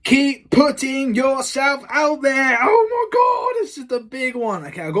Keep putting yourself out there. Oh my God, this is the big one.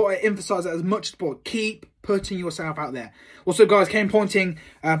 Okay, I've got to emphasize that as much as possible. Keep putting yourself out there. Also, guys, Kane Pointing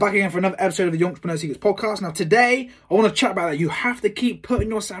back again for another episode of the Entrepreneur Secrets podcast. Now, today, I want to chat about that. You have to keep putting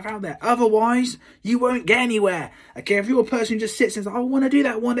yourself out there. Otherwise, you won't get anywhere. Okay, if you're a person who just sits and says, I want to do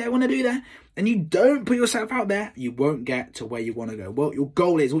that one day, I want to do that, and you don't put yourself out there, you won't get to where you want to go. What your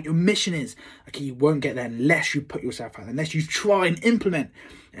goal is, what your mission is, okay, you won't get there unless you put yourself out there, unless you try and implement.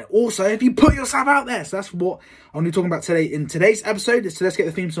 And also, if you put yourself out there. So that's what I'm going to be talking about today in today's episode. So let's get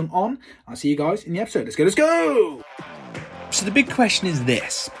the theme song on. I'll see you guys in the episode. Let's go. So the big question is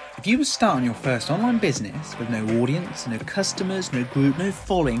this. If you were starting your first online business with no audience, no customers, no group, no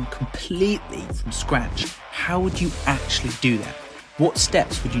following, completely from scratch, how would you actually do that? What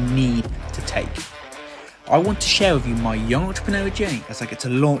steps would you need to take? I want to share with you my young entrepreneur journey as I get to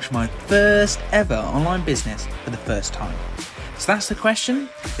launch my first ever online business for the first time. So that's the question.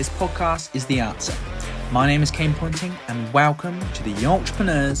 This podcast is the answer. My name is Kane Pointing and welcome to the Young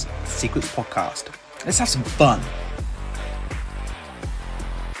Entrepreneurs Secrets podcast. Let's have some fun.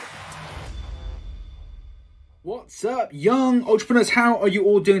 What's up, young entrepreneurs? How are you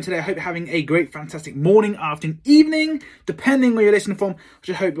all doing today? I hope you're having a great, fantastic morning, afternoon, evening, depending where you're listening from.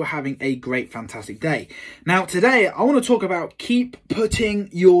 I hope you're having a great, fantastic day. Now, today, I want to talk about keep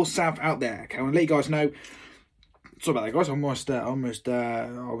putting yourself out there. Okay, I want to let you guys know. Sorry about that, guys. I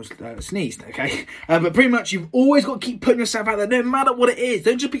almost sneezed, okay? But pretty much, you've always got to keep putting yourself out there, no matter what it is.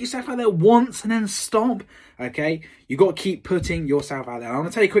 Don't just put yourself out there once and then stop, okay? You've got to keep putting yourself out there. I want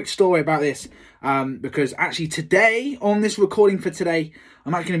to tell you a quick story about this, because actually today, on this recording for today,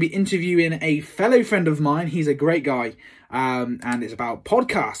 I'm actually going to be interviewing a fellow friend of mine. He's a great guy. And it's about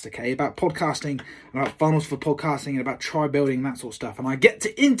podcast, okay? About podcasting, about funnels for podcasting, and about tribe building, that sort of stuff. And I get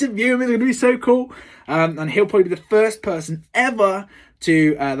to interview him. It's going to be so cool. And he'll probably be the first person ever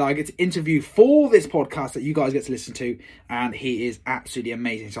to that I get to interview for this podcast that you guys get to listen to. And he is absolutely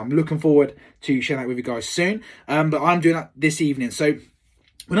amazing. So I'm looking forward to sharing that with you guys soon. But I'm doing that this evening. So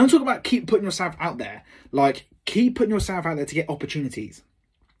when I'm talking about keep putting yourself out there, like keep putting yourself out there to get opportunities.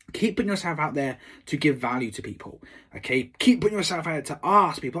 Keep putting yourself out there to give value to people, okay? Keep putting yourself out there to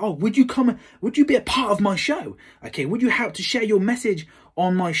ask people, oh, would you be a part of my show? Okay, would you help to share your message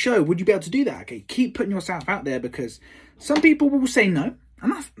on my show? Would you be able to do that? Okay, keep putting yourself out there because some people will say no,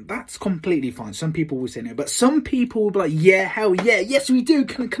 and that's completely fine. Some people will say no, but some people will be like, yeah, hell yeah, yes we do.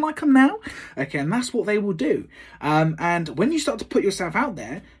 Can I come now? Okay, and that's what they will do. And when you start to put yourself out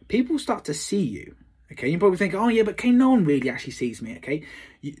there, people start to see you. Okay, you probably think, oh yeah, but Kane, no one really actually sees me, okay?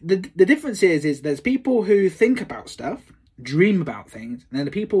 The difference is there's people who think about stuff, dream about things, and then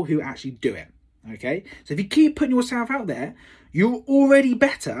the people who actually do it, okay? So if you keep putting yourself out there, you're already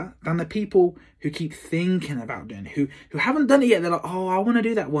better than the people who keep thinking about doing it, who haven't done it yet. They're like, oh, I want to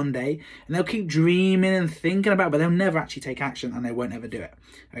do that one day. And they'll keep dreaming and thinking about it, but they'll never actually take action and they won't ever do it,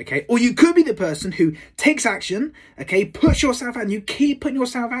 okay? Or you could be the person who takes action, okay, puts yourself out and you keep putting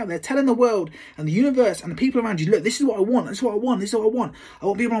yourself out there, telling the world and the universe and the people around you, look, this is what I want, this is what I want, this is what I want. I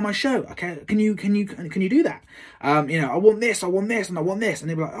want people on my show, okay? Can you do that? I want this, and I want this. And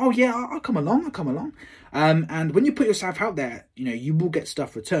they'll be like, oh yeah, I'll come along. And when you put yourself out there, you will get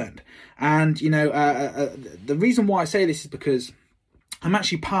stuff returned. And, the reason why I say this is because I'm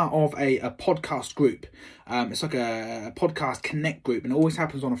actually part of a podcast group. It's like a podcast connect group, and it always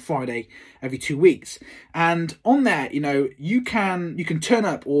happens on a Friday every 2 weeks. And on there, you can turn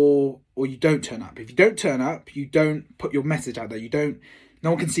up or you don't turn up. If you don't turn up, you don't put your message out there. No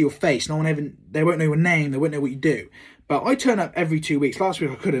one can see your face. They won't know your name. They won't know what you do. But I turn up every 2 weeks. Last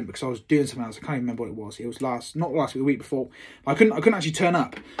week I couldn't because I was doing something else. I can't even remember what it was. It was not last week, the week before. I couldn't actually turn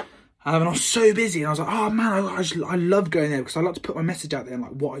up. And I was so busy. And I was like, oh man, I love going there because I like to put my message out there and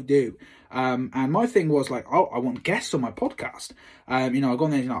like what I do. And my thing was like, oh, I want guests on my podcast. I've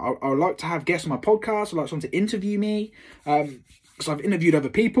gone there, I would like to have guests on my podcast. I'd like someone to interview me. So I've interviewed other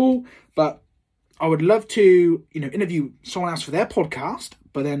people, but I would love to, interview someone else for their podcast,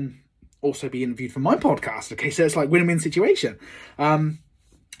 but then also be interviewed for my podcast. Okay, so it's like win-win situation.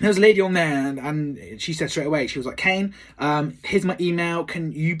 There was a lady on there and she said straight away, she was like, Kane, here's my email.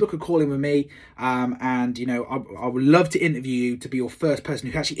 Can you book a call in with me? I would love to interview you to be your first person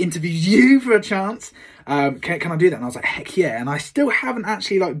who actually interviews you for a chance. Can I do that? And I was like, heck yeah. And I still haven't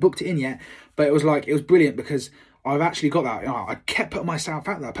actually booked it in yet, but it was brilliant because I've actually got that. I kept putting myself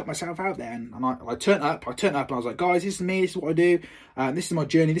out there. I put myself out there, and I turned up. And I was like, guys, this is me. This is what I do. This is my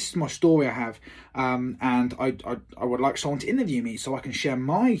journey. This is my story I have. And I would like someone to interview me so I can share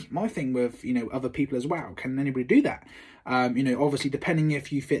my thing with other people as well. Can anybody do that? Obviously depending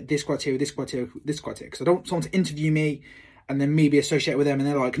if you fit this criteria, this criteria, this criteria. Because I don't want someone to interview me and then me be associated with them, and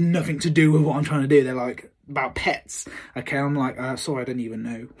they're like nothing to do with what I'm trying to do. They're like about pets. Okay, I'm like, sorry, I don't even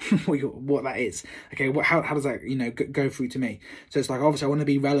know what that is. Okay, how does that, you know, go through to me? So it's like, obviously I want to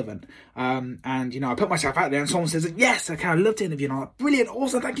be relevant, and, you know, I put myself out there, and someone says, yes, okay, I'd love to interview, and I'm like, brilliant,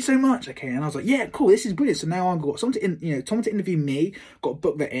 awesome, thank you so much. Okay, and I was like, yeah, cool, this is brilliant. So now I've got someone to interview me, got to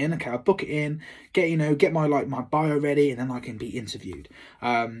book that in. Okay, I book it in, get my bio ready, and then I can be interviewed,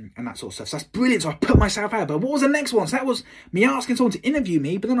 and that sort of stuff. So that's brilliant. So I put myself out. But what was the next one? So that was me asking someone to interview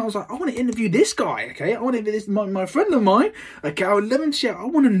me, but then I was like, I want to interview this guy. Okay, I want to interview this my friend of mine. Okay, I would love him to share. I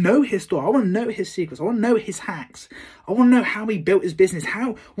want to know his story. I want to know his secrets. I want to know his hacks. I want to know how he built his business.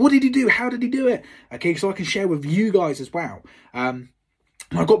 What did he do? How did he do it? Okay, so I can share with you guys as well.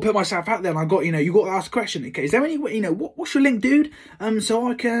 I got to put myself out there, and I got, you got to ask a question. Okay, is there any way, what's your link, dude? So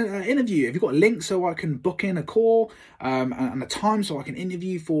I can interview you. Have you got a link so I can book in a call, and a time so I can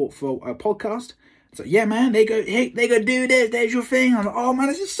interview for a podcast? So yeah, man, they go do this. There's your thing. I'm like, oh man,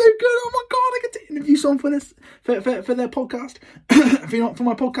 this is so good. Oh my god, I get to interview someone for this for their podcast. for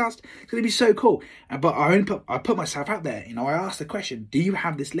my podcast, it's gonna be so cool. But I put myself out there. I asked the question, do you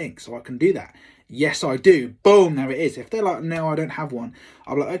have this link so I can do that? Yes, I do. Boom, there it is. If they're like, no, I don't have one,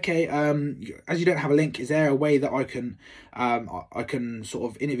 I'm like, okay, as you don't have a link, is there a way that I can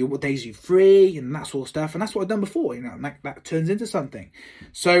sort of interview? What days are you free, and that sort of stuff? And that's what I've done before, and that turns into something.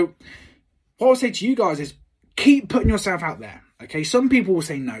 So what I'll say to you guys is keep putting yourself out there. Okay, some people will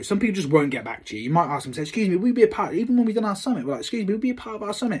say no. Some people just won't get back to you. You might ask them, say, excuse me, will you be a part? Even when we've done our summit, we're like, excuse me, will you be a part of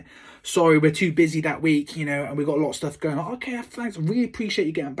our summit? Sorry, we're too busy that week, and we've got a lot of stuff going on. Okay, thanks. I really appreciate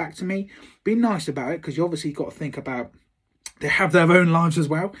you getting back to me. Be nice about it, because you obviously got to think about, they have their own lives as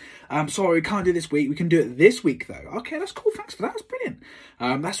well. Sorry, we can't do this week. We can do it this week, though. Okay, that's cool. Thanks for that. That's brilliant.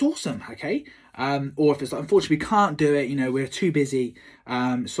 That's awesome. Okay. Or if it's like, unfortunately, we can't do it. We're too busy.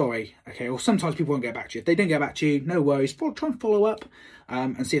 Sorry. Okay. Or sometimes people won't get back to you. If they don't get back to you, no worries. Try and follow up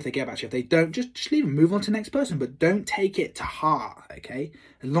and see if they get back to you. If they don't, just leave them. Move on to the next person. But don't take it to heart. Okay.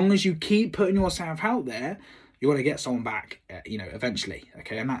 As long as you keep putting yourself out there, you're going to get someone back, eventually,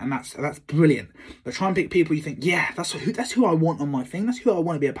 okay, and that's brilliant. But try and pick people you think, yeah, that's who I want on my thing. That's who I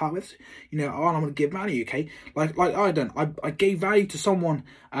want to be a part with. I want to give value, okay. Like I gave value to someone,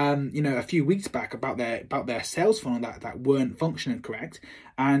 a few weeks back about their sales funnel that weren't functioning correct,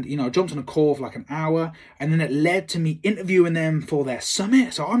 and I jumped on a call for like an hour, and then it led to me interviewing them for their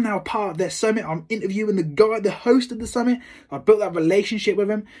summit. So I'm now a part of their summit. I'm interviewing the host of the summit. I built that relationship with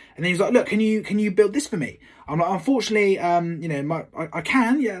him, and then he's like, look, can you build this for me? I'm like, unfortunately, I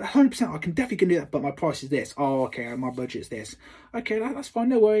can, yeah, 100%, I can definitely do that, but my price is this. Oh, okay, my budget's this. Okay, that's fine,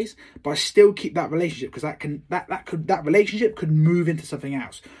 no worries. But I still keep that relationship, because that relationship could move into something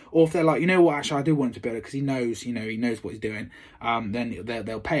else. Or if they're like, actually, I do want him to build it because he knows what he's doing. Then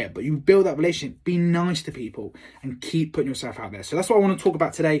they'll pay it. But you build that relationship, be nice to people, and keep putting yourself out there. So that's what I want to talk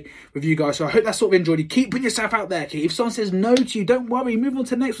about today with you guys. So I hope that's sort of enjoyed you. Keep putting yourself out there. Okay? If someone says no to you, don't worry. Move on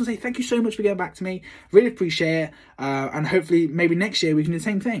to the next one. Say thank you so much for getting back to me. Really appreciate it. And hopefully, maybe next year we can do the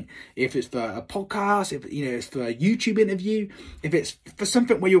same thing. If it's for a podcast, if it's for a YouTube interview, if it's for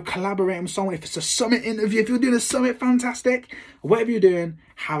something where you're collaborating with someone, if it's a summit interview, if you're doing a summit, fantastic. Whatever you're doing,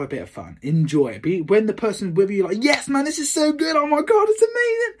 have a bit of fun. Enjoy it. When the person's with you, like, yes, man, this is so good. Oh my God, it's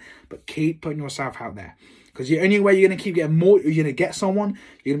amazing. But keep putting yourself out there. Because the only way you're going to keep getting more, you're going to get someone,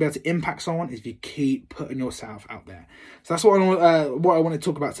 you're going to be able to impact someone, is if you keep putting yourself out there. So that's what I want to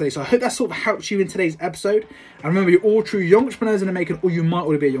talk about today. So I hope that sort of helps you in today's episode. And remember, you're all true young entrepreneurs in the making, or you might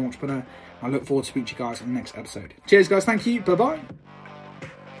want to be a young entrepreneur. I look forward to speaking to you guys in the next episode. Cheers, guys. Thank you. Bye-bye.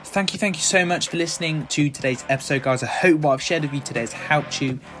 Thank you so much for listening to today's episode, guys. I hope what I've shared with you today has helped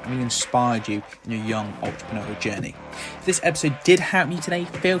you and really inspired you in your young entrepreneurial journey. If this episode did help you today,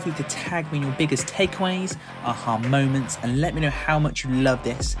 feel free to tag me in your biggest takeaways, aha moments, and let me know how much you love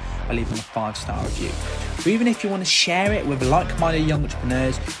this by leaving a 5-star review. Or even if you want to share it with like-minded young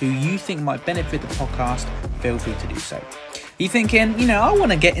entrepreneurs who you think might benefit the podcast, feel free to do so. You're thinking, I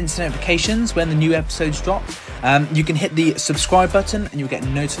want to get instant notifications when the new episodes drop. You can hit the subscribe button and you'll get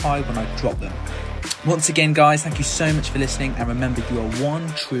notified when I drop them. Once again, guys, thank you so much for listening. And remember, you are one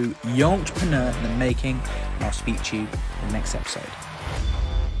true young entrepreneur in the making. And I'll speak to you in the next episode.